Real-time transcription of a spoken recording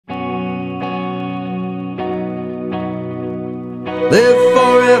live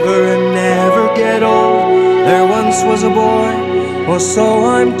forever and never get old. There once was a boy, or so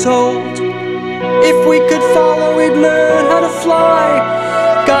I'm told. If we could follow, we'd learn how to fly.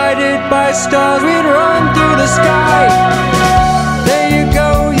 Guided by stars, we'd run through the sky. There you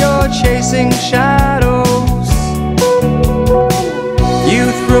go, you're chasing shadows.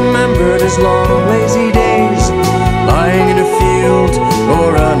 Youth remembered his long, lazy days, lying in a field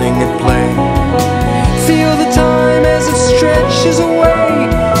or running at play. Feel the time as it stretches away,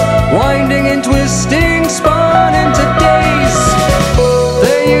 winding and twisting, spun into days.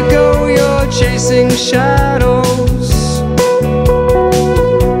 There you go, you're chasing shadows.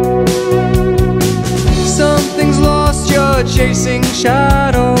 Something's lost, you're chasing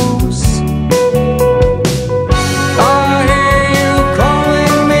shadows. I hear you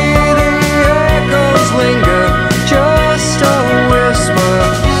calling me, the echoes linger, just a whisper.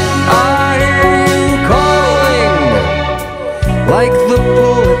 I hear you calling, like the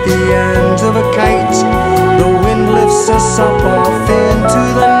pull at the end of a kite. The wind lifts us up off into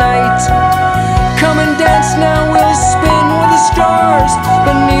the night. Come and dance now, we'll spin with the stars.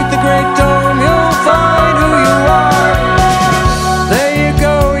 Beneath the great dome, you'll find who you are. There you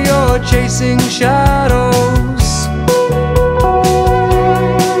go, you're chasing shadows.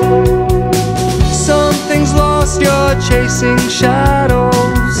 Something's lost, you're chasing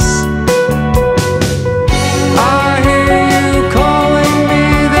shadows. I hear you calling me,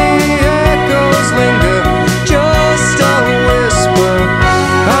 the echoes linger, just a whisper.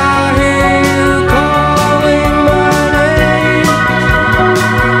 I hear you calling my name.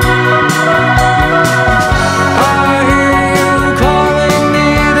 I hear you calling me,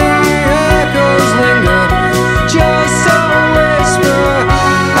 the echoes linger, just a whisper.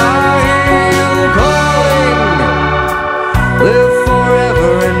 I hear you calling, live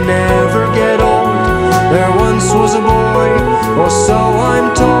forever and never get old. There once was a boy, or so I'm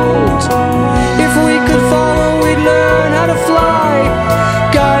told. If we could follow, we'd learn how to fly.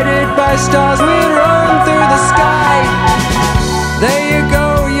 Guided by stars, we'd run through the sky. There you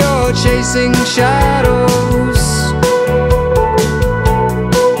go, you're chasing shadows.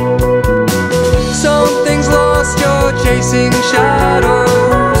 Something's lost, you're chasing shadows.